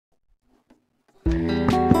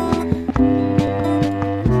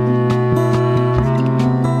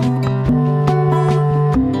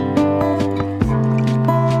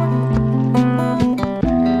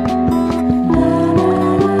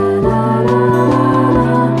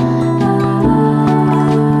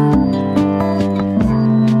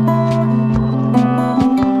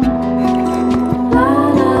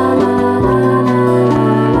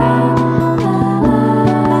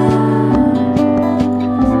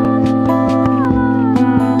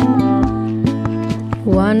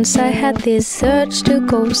Once I had this urge to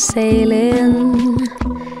go sailing,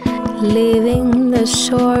 leaving the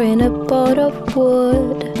shore in a boat of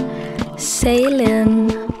wood, sailing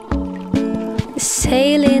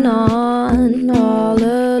on all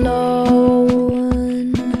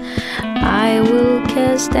alone. I will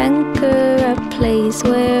cast anchor at a place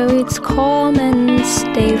where it's calm and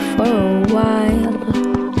stay for a while,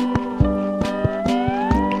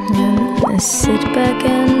 and sit back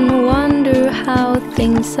and wonder how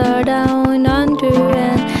things are down under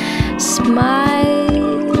and smile.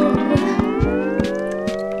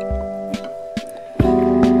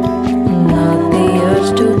 Not the urge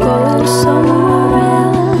to go somewhere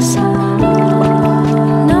else,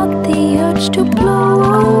 not the urge to blow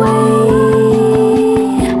away,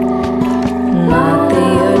 not the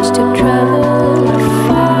urge to travel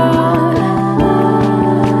far,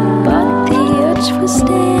 but the urge for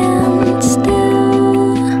stand still.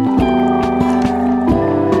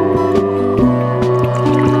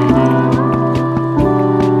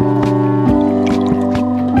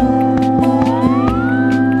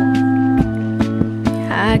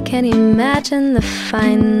 I can imagine the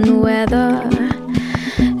fine weather,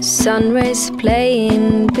 sun rays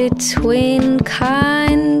playing between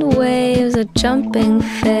kind waves. A jumping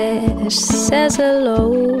fish says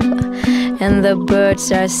hello, and the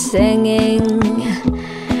birds are singing.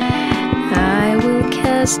 I will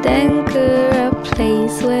cast anchor at a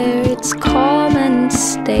place where it's calm and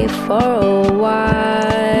stay for a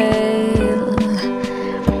while,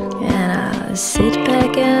 and I'll sit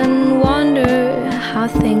back and wonder how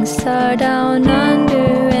things are down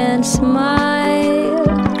under and smile.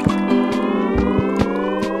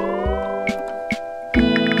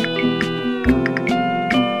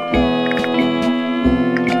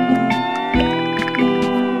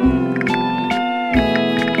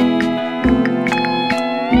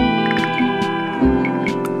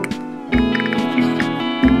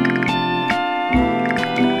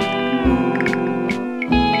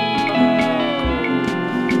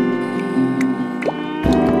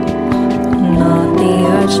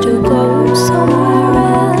 To go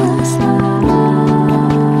somewhere else,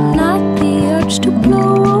 not the urge to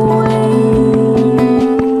blow away,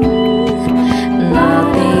 not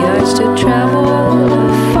the urge to travel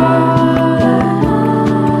far,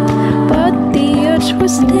 but the urge for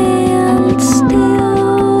stand still.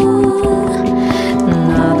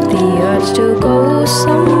 Not the urge to go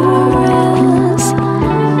somewhere else,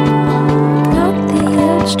 not the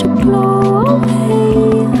urge to blow away,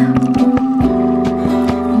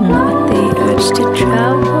 to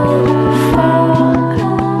travel far,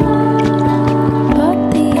 but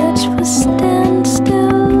the urge for stand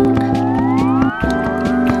still.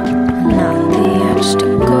 Not the urge to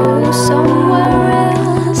go somewhere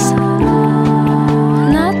else,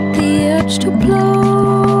 not the urge to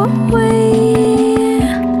blow away,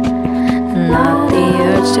 not the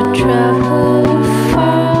urge to travel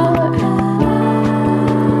far,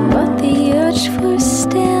 but the urge for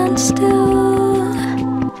stand still.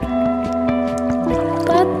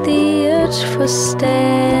 But the urge for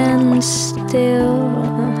stand still,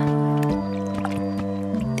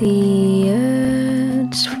 the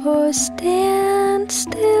urge for stand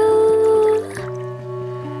still,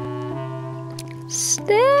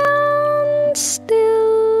 stand still.